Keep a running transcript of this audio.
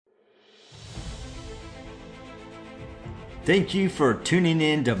Thank you for tuning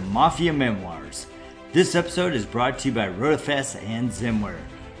in to Mafia Memoirs. This episode is brought to you by RotaFest and Zimware.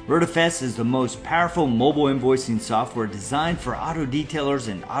 RotaFest is the most powerful mobile invoicing software designed for auto detailers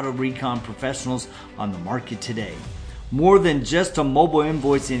and auto recon professionals on the market today. More than just a mobile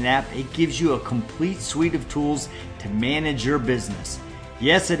invoicing app, it gives you a complete suite of tools to manage your business.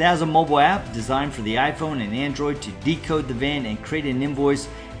 Yes, it has a mobile app designed for the iPhone and Android to decode the VIN and create an invoice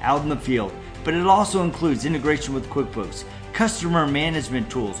out in the field. But it also includes integration with QuickBooks, customer management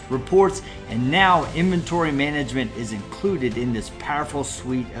tools, reports, and now inventory management is included in this powerful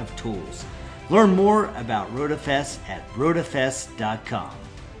suite of tools. Learn more about RotaFest at rotafest.com.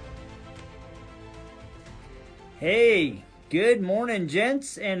 Hey, good morning,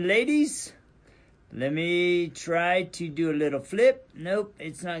 gents and ladies. Let me try to do a little flip. Nope,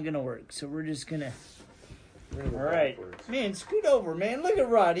 it's not going to work. So we're just going to... All right. Man, scoot over, man. Look at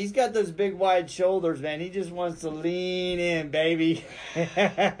Rod. He's got those big, wide shoulders, man. He just wants to lean in, baby.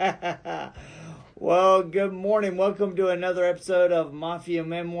 Well, good morning. Welcome to another episode of Mafia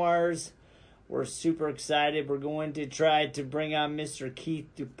Memoirs. We're super excited. We're going to try to bring on Mr. Keith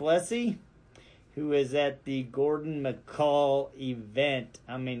Duplessis, who is at the Gordon McCall event.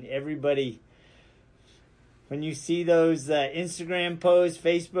 I mean, everybody... When you see those Instagram posts,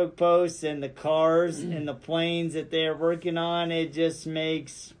 Facebook posts, and the cars and the planes that they're working on, it just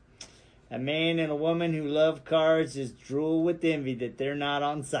makes a man and a woman who love cars just drool with envy that they're not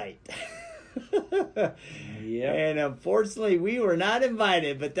on site. Yeah. And unfortunately, we were not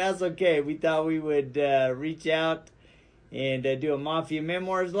invited, but that's okay. We thought we would reach out and do a Mafia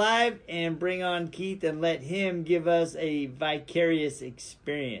Memoirs Live and bring on Keith and let him give us a vicarious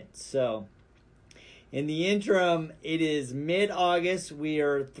experience. So... in the interim, it is mid-August. We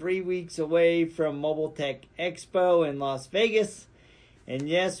are 3 weeks away from Mobile Tech Expo in Las Vegas. And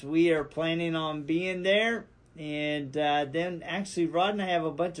yes, we are planning on being there. And then actually, Rod and I have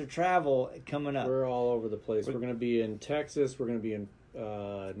a bunch of travel coming up. We're all over the place. We're going to be in Texas. We're going to be in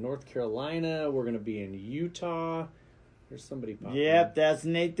North Carolina. We're going to be in Utah. There's somebody popping. Yep, that's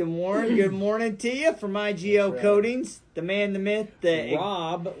Nathan Warren. Good morning to you from IGO Coatings. The man, the myth, the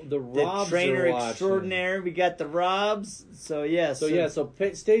trainer extraordinaire. We got the Robs. So, yes. So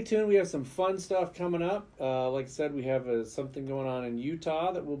stay tuned. We have some fun stuff coming up. Like I said, we have something going on in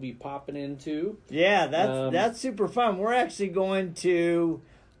Utah that we'll be popping into. Yeah, that's super fun. We're actually going to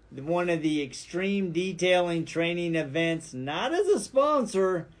one of the extreme detailing training events, not as a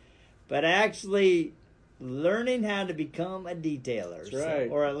sponsor, but actually... learning how to become a detailer. That's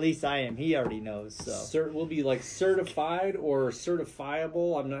right. Or at least I am. He already knows. So we'll be like certified or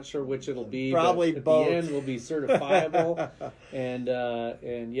certifiable. I'm not sure which it'll be. Probably but both. At the end, we'll be certifiable.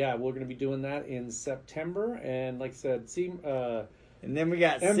 and yeah, we're going to be doing that in September. And like I said, and then we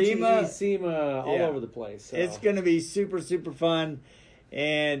got SEMA all over the place. So. It's going to be super, super fun.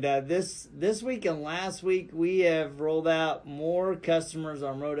 And this week and last week, we have rolled out more customers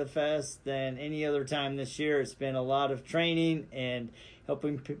on RotaFest than any other time this year. It's been a lot of training and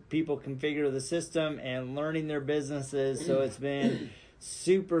helping people configure the system and learning their businesses. So it's been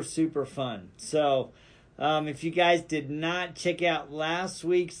super, super fun. So if you guys did not check out last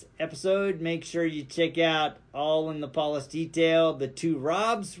week's episode, make sure you check out All in the Polished Detail. The two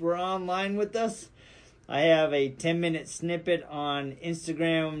Robs were online with us. I have a 10-minute snippet on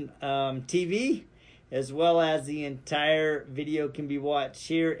Instagram TV, as well as the entire video can be watched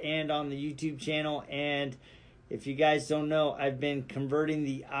here and on the YouTube channel. And if you guys don't know, I've been converting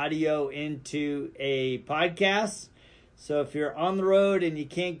the audio into a podcast. So if you're on the road and you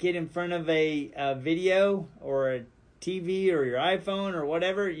can't get in front of a video or a TV or your iPhone or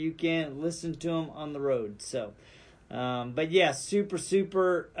whatever, you can listen to them on the road. So, but yeah, super,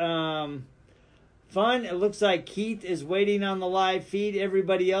 super... fun. It looks like Keith is waiting on the live feed.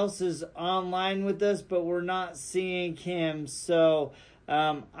 Everybody else is online with us, but we're not seeing him. So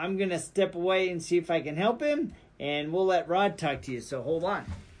I'm going to step away and see if I can help him, and we'll let Rod talk to you. So hold on.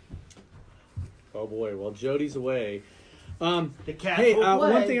 Oh, boy. Well, Jody's away. The cat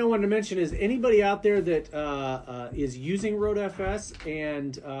one thing I wanted to mention is anybody out there that is using RotaFest,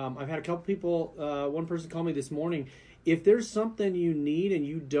 and I've had a couple people, one person called me this morning. If there's something you need and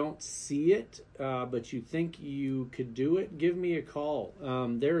you don't see it, but you think you could do it, give me a call.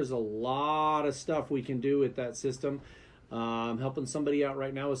 There is a lot of stuff we can do with that system. I'm helping somebody out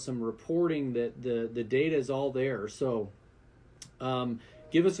right now with some reporting that the data is all there. So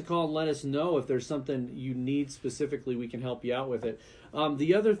give us a call and let us know if there's something you need specifically. We can help you out with it.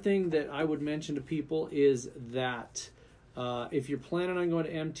 The other thing that I would mention to people is that if you're planning on going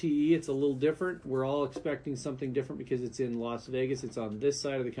to MTE, it's a little different. We're all expecting something different because it's in Las Vegas. It's on this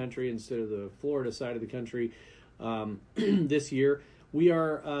side of the country instead of the Florida side of the country. this year. We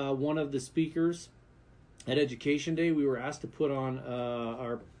are one of the speakers at Education Day. We were asked to put on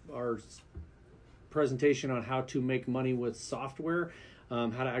our presentation on how to make money with software, how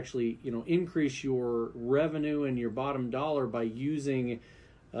to actually increase your revenue and your bottom dollar by using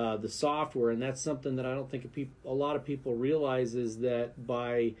the software. And that's something that I don't think a lot of people realize, is that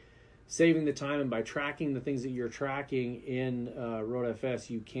by saving the time and by tracking the things that you're tracking in RoadFS,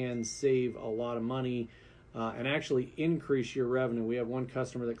 you can save a lot of money and actually increase your revenue. We have one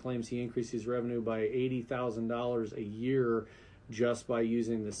customer that claims he increased his revenue by $80,000 a year just by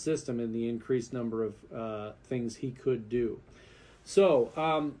using the system and the increased number of things he could do. So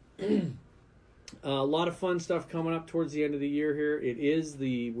a lot of fun stuff coming up towards the end of the year here.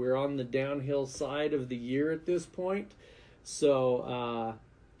 We're on the downhill side of the year at this point. So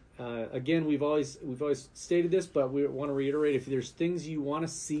again, we've always stated this, but we want to reiterate, if there's things you want to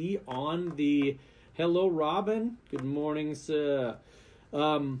see on the hello Robin, good morning sir.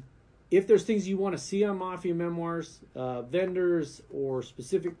 If there's things you want to see on Mafia Memoirs, vendors or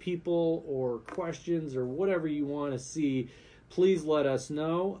specific people or questions or whatever you want to see, please let us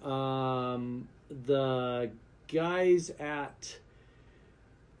know. The guys at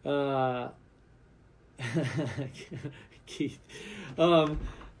Keith,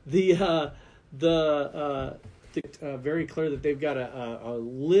 very clear that they've got a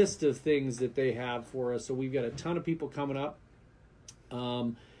list of things that they have for us. So we've got a ton of people coming up.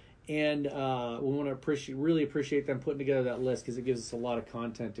 And we want to really appreciate them putting together that list, because it gives us a lot of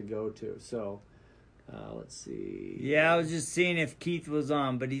content to go to. So let's see. Yeah, I was just seeing if Keith was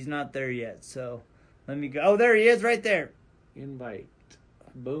on, but he's not there yet. So let me go. Oh, there he is right there. Invite.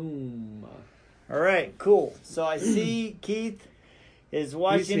 Boom. All right, cool. So I see Keith is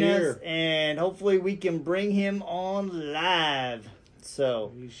watching us, and hopefully we can bring him on live.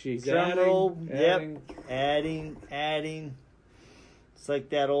 So she's drum roll. Yep. Adding. It's like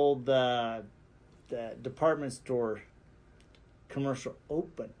that old the department store commercial.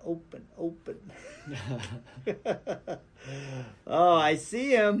 Open. Oh, I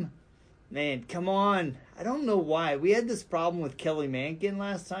see him. Man, come on. I don't know why. We had this problem with Kelly Mankin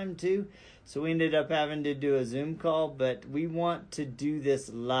last time too. So we ended up having to do a Zoom call, but we want to do this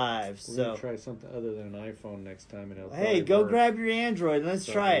live. We're so gonna try something other than an iPhone next time, and hey, go grab your Android. Let's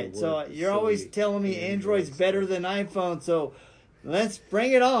try it. So you're always telling me Android's better than iPhone. So let's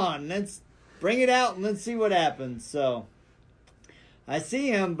bring it on. Let's bring it out and let's see what happens. So I see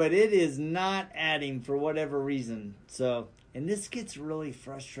him, but it is not adding for whatever reason. So, and this gets really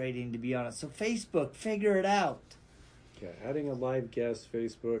frustrating, to be honest. So Facebook, figure it out. Yeah, adding a live guest,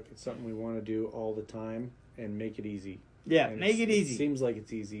 Facebook, it's something we want to do all the time and make it easy. Yeah, and make it easy. It seems like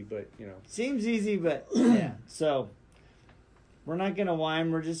it's easy, but Seems easy, but yeah. So we're not going to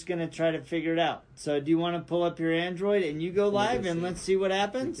whine. We're just going to try to figure it out. So do you want to pull up your Android and you go live and let's see what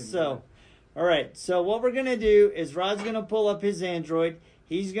happens? So, all right. So what we're going to do is Rod's going to pull up his Android.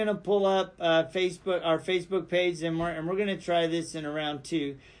 He's going to pull up our Facebook page, and we're going to try this in around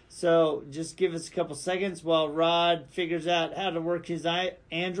 2. So just give us a couple seconds while Rod figures out how to work his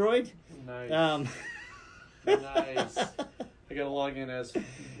Android. Nice. Nice. I got to log in as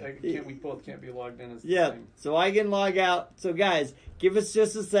we both can't be logged in as the same. So I can log out. So guys, give us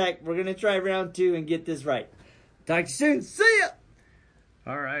just a sec. We're going to try round 2 and get this right. Talk to you soon. See ya.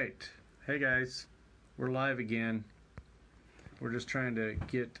 All right. Hey guys, we're live again. We're just trying to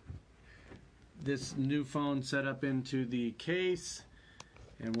get this new phone set up into the case,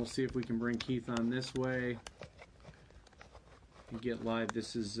 and we'll see if we can bring Keith on this way and get live.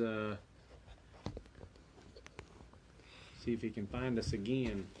 This is see if he can find us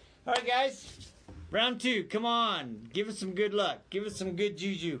again. All right, guys. Round 2. Come on. Give us some good luck. Give us some good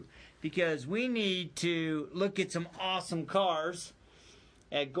juju, because we need to look at some awesome cars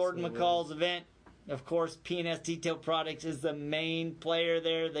at Gordon McCall's event. Of course, P&S Detail Products is the main player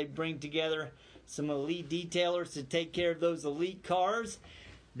there. They bring together some elite detailers to take care of those elite cars.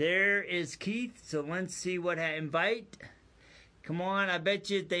 There is Keith. So let's see what invite. Come on, I bet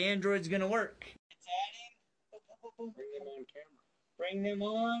you the Android's going to work. It's adding. Bring them on camera. Bring them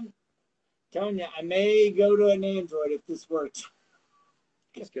on. Telling you, I may go to an Android if this works.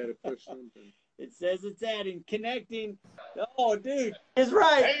 Just got to push something. It says it's adding, connecting. Oh, dude, it's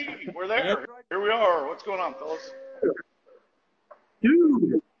right. Hey, we're there. Here we are. What's going on, fellas?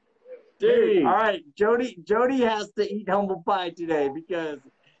 Dude. Hey. All right, Jody has to eat humble pie today because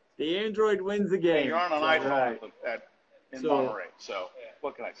the Android wins the game. You're on an iPhone in Monterey, so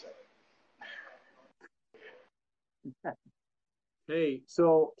what can I say? Hey,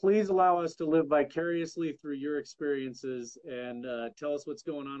 so please allow us to live vicariously through your experiences and tell us what's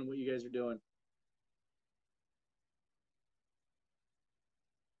going on and what you guys are doing.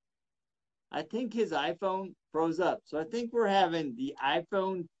 I think his iPhone froze up. So I think we're having the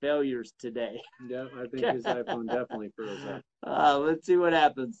iPhone failures today. Yeah, I think his iPhone definitely froze up. Let's see what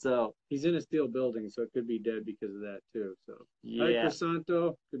happens. So he's in a steel building, so it could be dead because of that too. So yeah. Hi,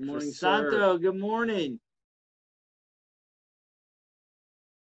 Crisanto. Good morning, Crisanto, sir. good morning.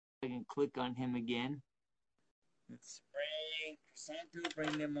 I can click on him again. Let's bring Crisanto,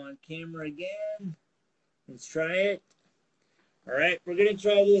 bring them on camera again. Let's try it. All right, we're gonna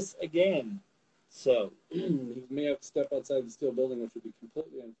try this again. So he may have to step outside the steel building, which would be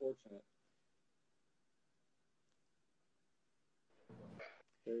completely unfortunate.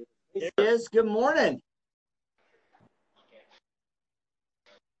 There he is. Good morning.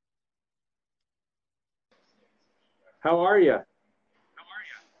 How are you?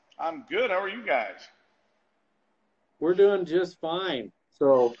 I'm good. How are you guys? We're doing just fine.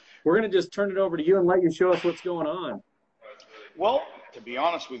 So we're going to just turn it over to you and let you show us what's going on. Well, to be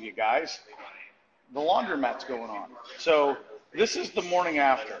honest with you guys, the laundromat's going on. So this is the morning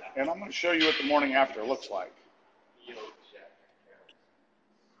after, and I'm going to show you what the morning after looks like.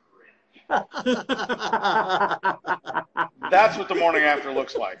 That's what the morning after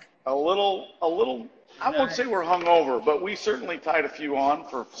looks like. A little, I won't say we're hungover, but we certainly tied a few on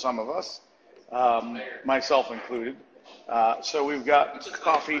for some of us, myself included. So we've got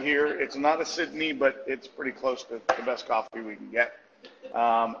coffee here. It's not a Sydney, but it's pretty close to the best coffee we can get.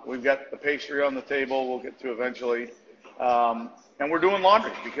 We've got the pastry on the table we'll get to eventually. And we're doing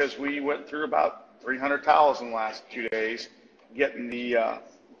laundry because we went through about 300 towels in the last 2 days getting the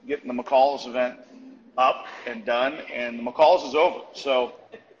McCall's event up and done, and the McCall's is over. So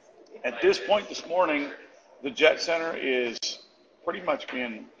at this point this morning, the Jet Center is pretty much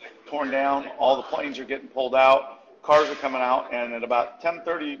being torn down. All the planes are getting pulled out. Cars are coming out, and at about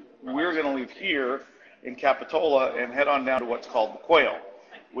 10:30, we're going to leave here in Capitola and head on down to what's called the Quail,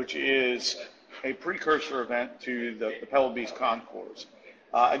 which is a precursor event to the Pebble Beach Concours.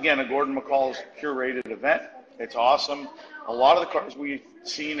 Again, a Gordon McCall's curated event. It's awesome. A lot of the cars we've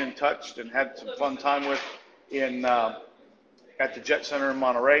seen and touched and had some fun time with at the Jet Center in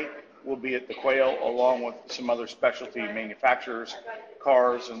Monterey will be at the Quail, along with some other specialty manufacturers'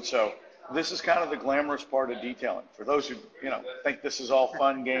 cars. And so this is kind of the glamorous part of detailing. For those who think this is all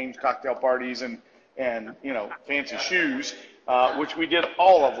fun games, cocktail parties, and fancy shoes, which we did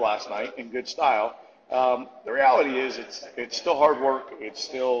all of last night in good style. The reality is it's still hard work. It's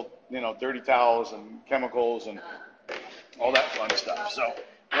still dirty towels and chemicals and all that fun stuff. So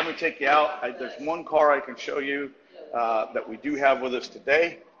let me take you out. There's one car I can show you that we do have with us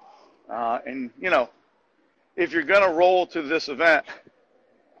today. And if you're going to roll to this event,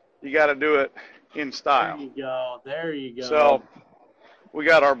 you got to do it in style. There you go. So we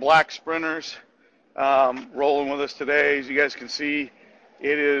got our black Sprinters rolling with us today. As you guys can see,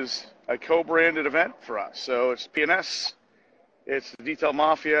 it is a co-branded event for us. So it's P&S, it's the Detail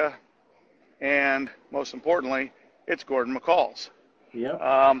Mafia, and most importantly, it's Gordon McCall's. Yep.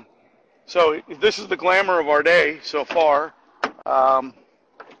 So this is the glamour of our day so far.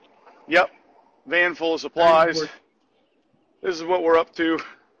 Yep, van full of supplies. This is what we're up to.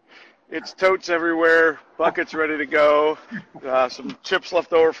 It's totes everywhere, buckets ready to go, some chips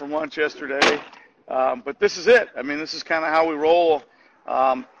left over from lunch yesterday. But this is it. I mean, this is kind of how we roll.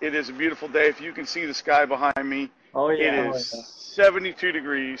 It is a beautiful day. If you can see the sky behind me, it is 72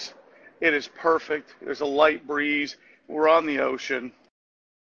 degrees. It is perfect. There's a light breeze. We're on the ocean.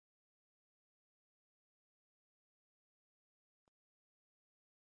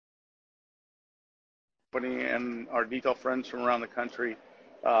 And our detail friends from around the country.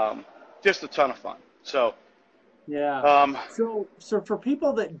 Just a ton of fun. So, yeah. So for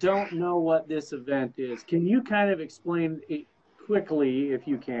people that don't know what this event is, can you kind of explain it quickly, if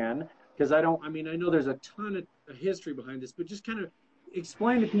you can? Because I know there's a ton of history behind this, but just kind of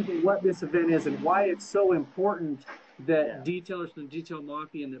explain to people what this event is and why it's so important that detailers from the Detail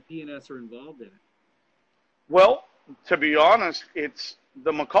Mafia and the P&S are involved in it. Well, to be honest, it's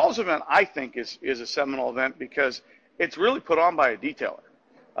the McCall's event. I think is a seminal event because it's really put on by a detailer.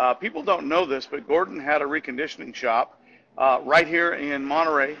 People don't know this, but Gordon had a reconditioning shop right here in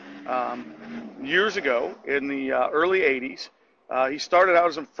Monterey years ago in the early 80s. He started out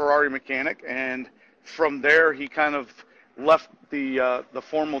as a Ferrari mechanic, and from there he kind of left the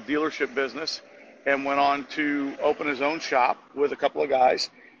formal dealership business and went on to open his own shop with a couple of guys.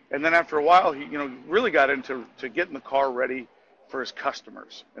 And then after a while, he really got into getting the car ready for his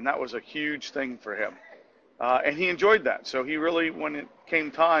customers, and that was a huge thing for him. And he enjoyed that. So he really, when it came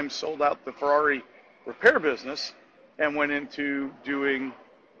time, sold out the Ferrari repair business and went into doing,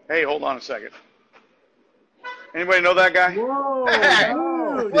 hey, hold on a second. Anybody know that guy? Whoa,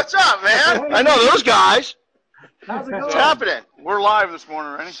 dude. What's up, man? I know those guys. How's it What's going? happening? We're live this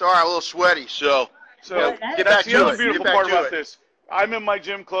morning, Rennie. Sorry, I'm a little sweaty, so So get back that's the to other it. beautiful Get back part to about it. this. I'm in my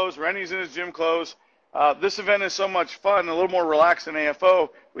gym clothes. Rennie's in his gym clothes. This event is so much fun, a little more relaxed than AFO.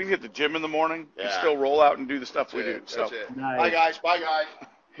 We can hit the gym in the morning and Yeah. still roll out and do the stuff we do. That's So it. Nice. Bye, guys. Bye, guys.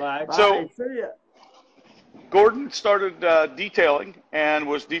 Bye. So- See ya. Gordon started detailing and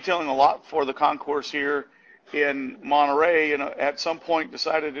was detailing a lot for the concourse here in Monterey, and at some point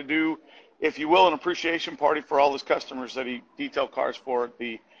decided to do, if you will, an appreciation party for all his customers that he detailed cars for at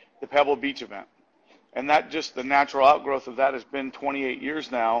the Pebble Beach event. And that just the natural outgrowth of that has been 28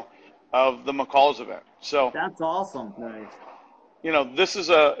 years now of the McCall's event. So, That's awesome. Nice. you know,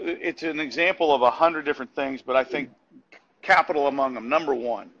 it's an example of 100 different things, but I think capital among them. Number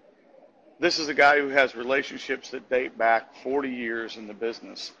one, this is a guy who has relationships that date back 40 years in the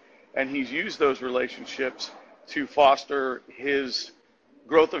business, and he's used those relationships to foster his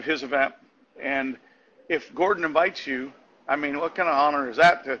growth of his event. And if Gordon invites you, I mean, what kind of honor is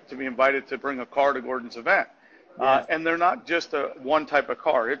that to be invited to bring a car to Gordon's event? Yes. And they're not just one type of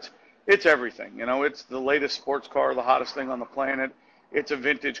car. It's everything. You know, it's the latest sports car, the hottest thing on the planet. It's a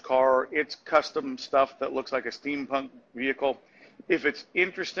vintage car. It's custom stuff that looks like a steampunk vehicle. If it's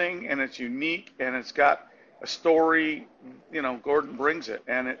interesting and it's unique and it's got a story, you know, Gordon brings it,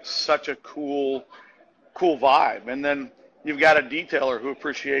 and it's such a cool vibe. And then you've got a detailer who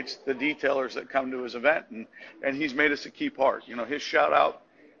appreciates the detailers that come to his event, and he's made us a key part. You know, his shout out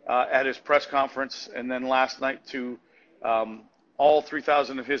at his press conference, and then last night to all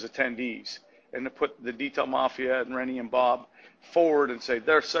 3,000 of his attendees, and to put the Detail Mafia and Rennie and Bob forward and say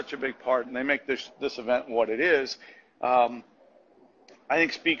they're such a big part, and they make this event what it is. I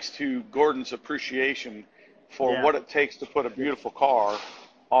think speaks to Gordon's appreciation for what it takes to put a beautiful car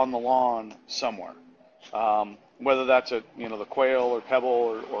on the lawn somewhere, whether that's at the Quail or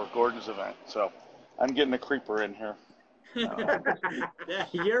Pebble or Gordon's event. So I'm getting a creeper in here. Yeah,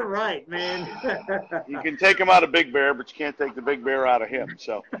 you're right, man. You can take him out of Big Bear, but you can't take the Big Bear out of him.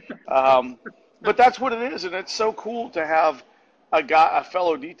 So, but that's what it is, and it's so cool to have a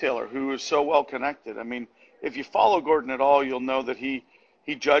fellow detailer who is so well connected. I mean, if you follow Gordon at all, you'll know that he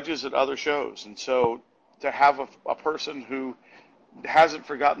judges at other shows, and so to have a person who hasn't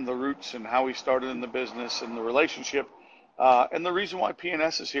forgotten the roots and how he started in the business and the relationship, and the reason why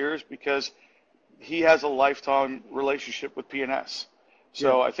PNS is here is because he has a lifetime relationship with PNS.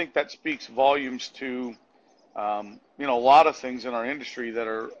 So I think that speaks volumes to a lot of things in our industry that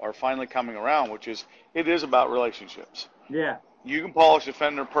are finally coming around, which is it is about relationships. Yeah. You can polish a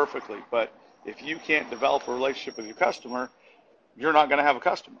fender perfectly, but if you can't develop a relationship with your customer, you're not going to have a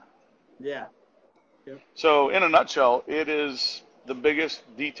customer. Yeah. So in a nutshell, it is the biggest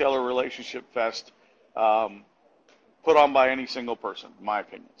detailer relationship fest put on by any single person, in my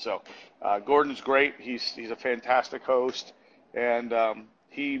opinion. So Gordon's great. He's a fantastic host, and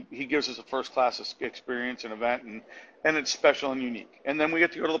he gives us a first-class experience and event, and it's special and unique. And then we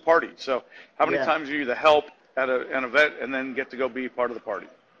get to go to the party. So how many times are you the help at an event and then get to go be part of the party?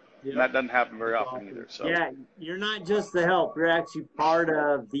 Yep. And that doesn't happen very often either. So yeah, you're not just the help; you're actually part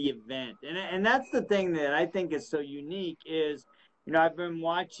of the event, and that's the thing that I think is so unique. Is I've been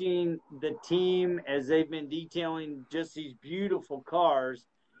watching the team as they've been detailing just these beautiful cars,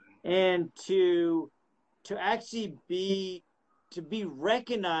 and to actually be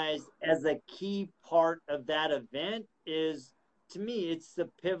recognized as a key part of that event is, to me, it's the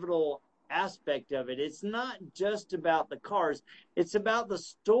pivotal aspect of it. It's not just about the cars. It's about the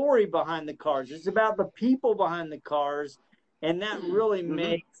story behind the cars. It's about the people behind the cars. And that really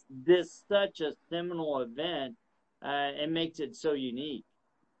makes this such a seminal event and makes it so unique.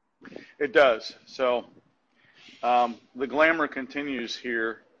 it does. So the glamour continues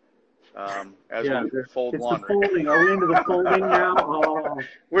here as we fold It's laundry. the folding. Are we into the folding now? Oh.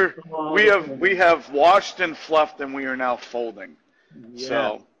 We have washed and fluffed, and we are now folding. Yeah.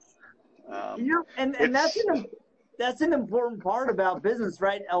 So and that's an important part about business,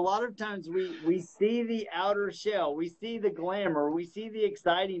 right? A lot of times we see the outer shell, we see the glamour, we see the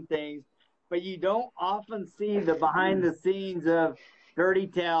exciting things, but you don't often see the behind the scenes of dirty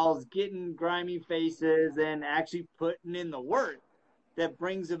towels, getting grimy faces, and actually putting in the work that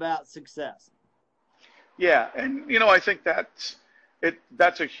brings about success. yeah, and I think that's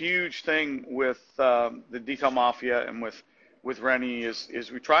a huge thing with the Detail Mafia and with Rennie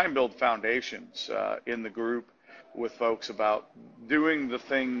is we try and build foundations in the group with folks about doing the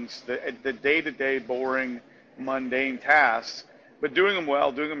things, the day-to-day boring, mundane tasks, but doing them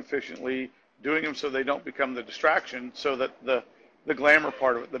well, doing them efficiently, doing them so they don't become the distraction, so that the glamour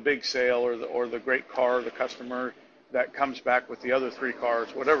part of it, the big sale or the great car, the customer, that comes back with the other 3 cars,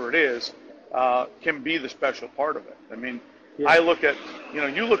 whatever it is, can be the special part of it. I mean, I look at,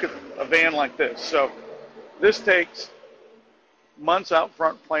 you look at a van like this. So this takes months out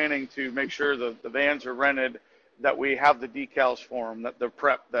front planning to make sure the vans are rented, that we have the decals for them, that they're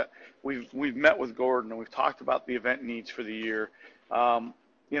prepped, that we've met with Gordon and we've talked about the event needs for the year.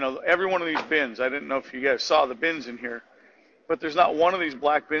 Every one of these bins, I didn't know if you guys saw the bins in here, but there's not one of these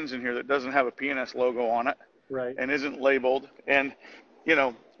black bins in here that doesn't have a PNS logo on it, Right. and isn't labeled. And,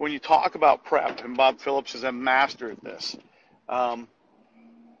 when you talk about prep, and Bob Phillips is a master at this,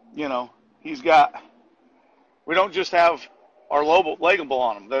 we don't just have our label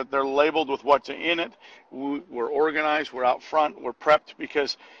on them. They're labeled with what's in it. We're organized. We're out front. We're prepped,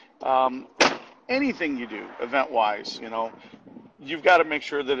 because anything you do event-wise, you've got to make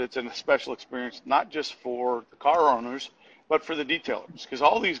sure that it's a special experience, not just for the car owners, but for the detailers, because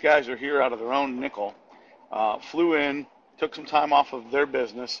all these guys are here out of their own nickel, flew in, took some time off of their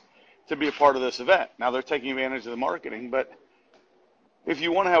business to be a part of this event. Now they're taking advantage of the marketing, but if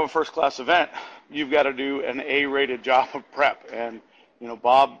you want to have a first-class event, you've got to do an A-rated job of prep. And,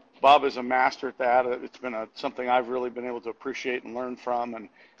 Bob is a master at that. It's been something I've really been able to appreciate and learn from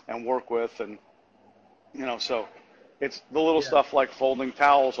and work with. And, so it's the little stuff like folding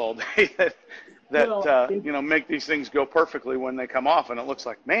towels all day that make these things go perfectly when they come off. And it looks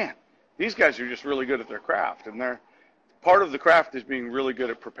like, man, these guys are just really good at their craft. And part of the craft is being really good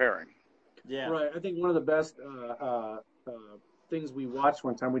at preparing. Yeah. Right. I think one of the best things we watched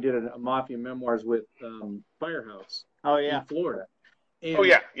one time, we did a Mafia Memoirs with Firehouse. Oh, yeah. In Florida. And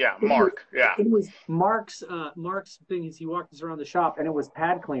Mark. It was Mark's thing is he walked us around the shop, and it was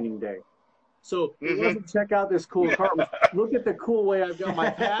pad cleaning day. So it wasn't check out this cool car. It was, look at the cool way I've got my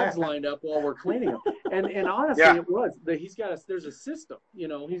pads lined up while we're cleaning them. And honestly, it was that there's a system.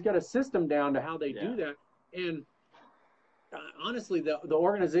 He's got a system down to how they do that. And honestly, the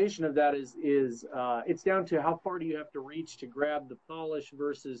organization of that is it's down to how far do you have to reach to grab the polish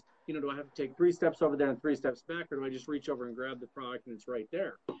versus, do I have to take 3 steps over there and 3 steps back, or do I just reach over and grab the product and it's right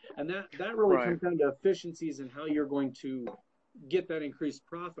there? And that really comes down to efficiencies and how you're going to get that increased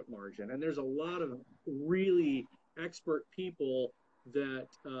profit margin. And there's a lot of really expert people that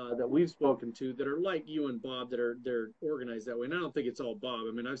we've spoken to that are like you and Bob, they're organized that way. And I don't think it's all Bob.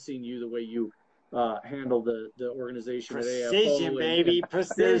 I mean, I've seen you the way you handle the organization precision, at AFO, baby,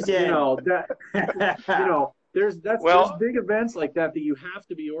 precision. There's big events like that you have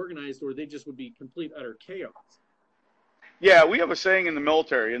to be organized, or they just would be complete utter chaos. Yeah, we have a saying in the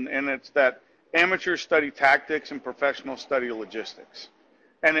military, and it's that amateurs study tactics and professionals study logistics.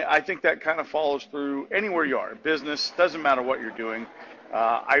 And I think that kind of follows through anywhere you are. Business, doesn't matter what you're doing.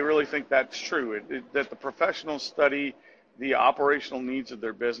 I really think that's true, that the professionals study the operational needs of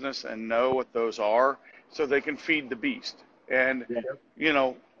their business and know what those are so they can feed the beast. And,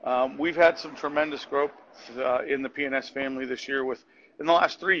 we've had some tremendous growth in the PNS family this year in the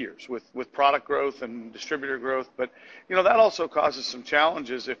last 3 years with product growth and distributor growth. But, that also causes some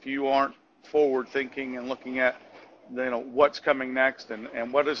challenges if you aren't forward thinking and looking at, what's coming next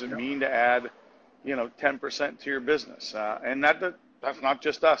and what does it mean to add, 10% to your business. And that's not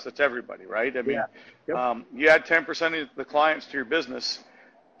just us, that's everybody, right? I mean, you add 10% of the clients to your business.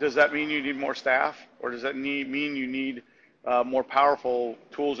 Does that mean you need more staff, or does that mean you need more powerful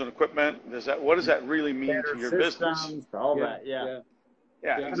tools and equipment? What does that really mean to your business? All that,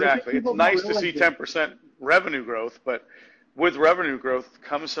 exactly. It's nice to see 10% revenue growth, but with revenue growth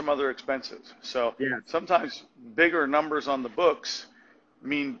comes some other expenses. So sometimes bigger numbers on the books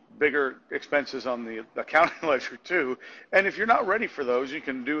mean bigger expenses on the accounting ledger too. And if you're not ready for those, you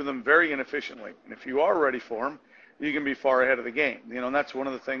can do them very inefficiently. And if you are ready for them, you can be far ahead of the game. And that's one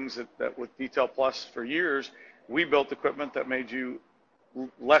of the things that with Detail Plus for years, we built equipment that made you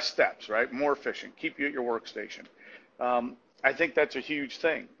less steps, right? More efficient, keep you at your workstation. I think that's a huge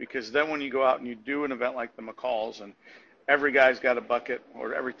thing, because then when you go out and you do an event like the McCalls, and every guy's got a bucket,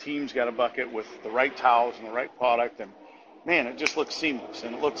 or every team's got a bucket with the right towels and the right product, and man, it just looks seamless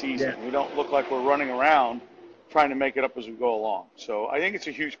and it looks easy. We don't look like we're running around trying to make it up as we go along. So I think it's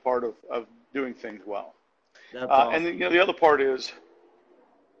a huge part of doing things well. That's awesome. And the other part is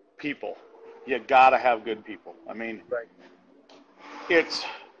people. You got to have good people. I mean, it's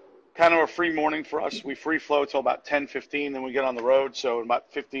kind of a free morning for us. We free flow till about 10:15, then we get on the road. So in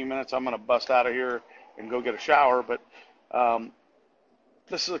about 15 minutes, I'm going to bust out of here and go get a shower. But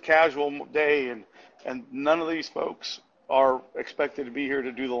this is a casual day, and none of these folks are expected to be here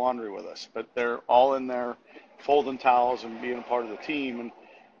to do the laundry with us, but they're all in there folding towels and being a part of the team. And,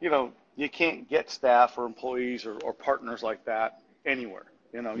 you can't get staff or employees or partners like that anywhere.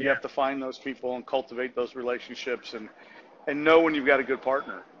 You know, you have to find those people and cultivate those relationships and know when you've got a good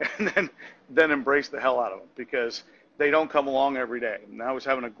partner, and then embrace the hell out of them, because they don't come along every day. And I was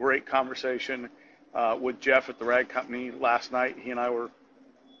having a great conversation with Jeff at the Rag Company last night. He and I were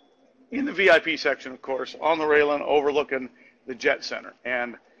in the VIP section, of course, on the railing overlooking the Jet Center.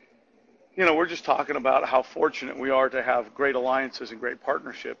 And, you know, we're just talking about how fortunate we are to have great alliances and great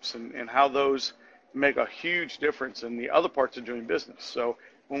partnerships, and how those make a huge difference in the other parts of doing business. So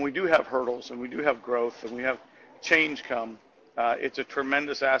when we do have hurdles and we do have growth and we have change come, it's a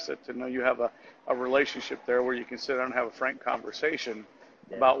tremendous asset to know you have a relationship there where you can sit down and have a frank conversation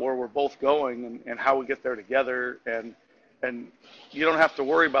about where we're both going and how we get there together. And you don't have to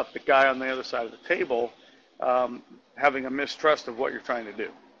worry about the guy on the other side of the table having a mistrust of what you're trying to do.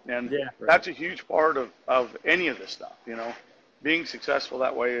 And that's a huge part of any of this stuff, you know. Being successful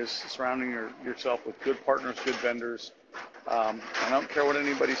that way is surrounding yourself with good partners, good vendors. I don't care what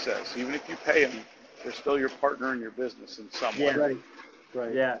anybody says. Even if you pay them, they're still your partner in your business in some way.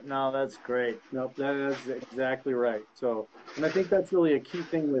 Right. Yeah, no, that's great. Nope, that's exactly right. So, and I think that's really a key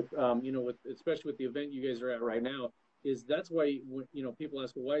thing with, you know, especially with the event you guys are at right now, is that's why, you know, people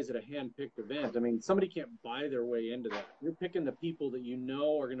ask, well, why is it a hand-picked event? I mean, somebody can't buy their way into that. You're picking the people that you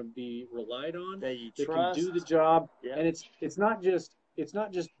know are going to be relied on, That you that trust. can do the job, Yeah. and it's not just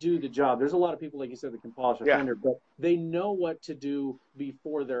do the job. There's a lot of people, like you said, that can polish a fender, but they know what to do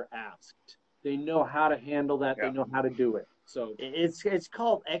before they're asked. They know how to handle that. They know how to do it. So it's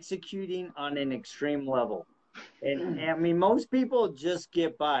called executing on an extreme level. And I mean, most people just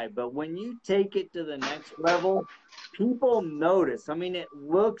get by, but when you take it to the next level, people notice. I mean, it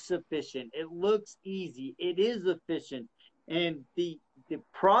looks efficient. It looks easy. It is efficient. And the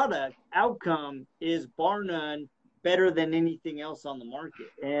product outcome is bar none better than anything else on the market.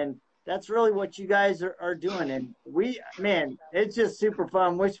 And that's really what you guys are doing. And man, it's just super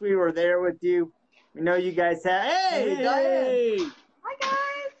fun. Wish we were there with you. We know you guys have. Hey, Diane. Hi,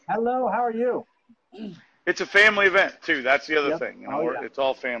 guys. Hello, how are you? It's a family event too. That's the other thing. You know, it's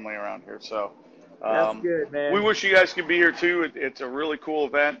all family around here. So that's good, man. We wish you guys could be here too. It's a really cool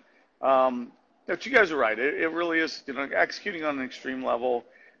event. But you guys are right. It really is. You know, executing on an extreme level.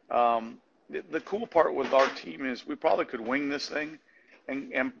 The cool part with our team is we probably could wing this thing,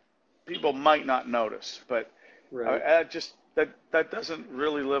 and people might not notice. But that doesn't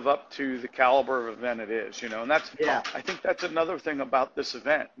really live up to the caliber of event it is. You know, and I think that's another thing about this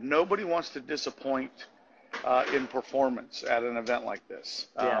event. Nobody wants to disappoint in performance at an event like this.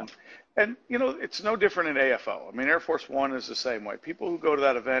 And, you know, it's no different in AFO. I mean, Air Force One is the same way. People who go to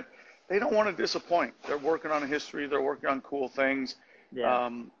that event, they don't want to disappoint. They're working on a history. They're working on cool things.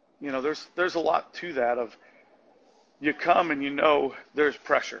 You know, there's a lot to that of you come and you know there's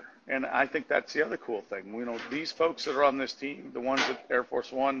pressure. And I think that's the other cool thing. You know, these folks that are on this team, the ones at Air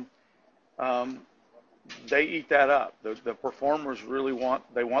Force One, they eat that up. The performers really want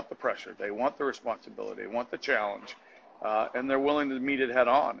the pressure. They want the responsibility. They want the challenge. And they're willing to meet it head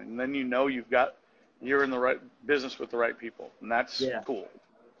on. And then you know you're in the right business with the right people. And that's cool.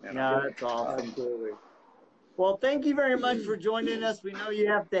 You know? No, that's awesome. Absolutely. Well, thank you very much for joining us. We know you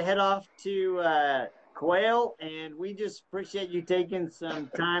have to head off to Quail, and we just appreciate you taking some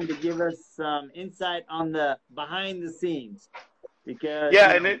time to give us some insight on the behind the scenes. Because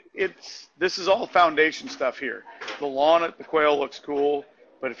and this is all foundation stuff here. The lawn at the Quail looks cool,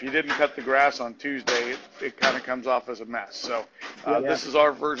 but if you didn't cut the grass on Tuesday, it kind of comes off as a mess. So this is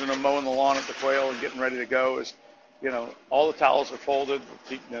our version of mowing the lawn at the Quail and getting ready to go. Is, you know, all the towels are folded,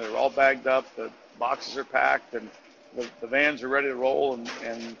 they're all bagged up, the boxes are packed, and the vans are ready to roll,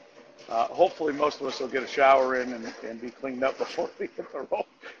 and hopefully most of us will get a shower in and be cleaned up before we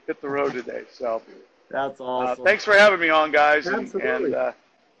hit the road today. So that's awesome. Thanks for having me on, guys. Absolutely. And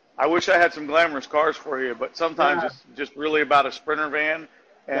I wish I had some glamorous cars for you, but sometimes it's just really about a Sprinter van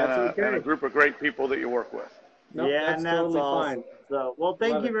and a group of great people that you work with. Nope, that's totally awesome. fine. So, well,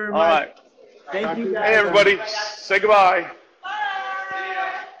 thank you very much. All right. Thank you, guys. Hey, everybody. Say goodbye.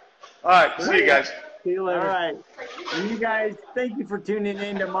 All right. See you guys. See you later. All right. And you guys, thank you for tuning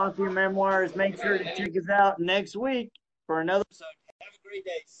in to Mafia Memoirs. Make sure to check us out next week for another episode. Have a great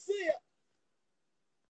day. See ya.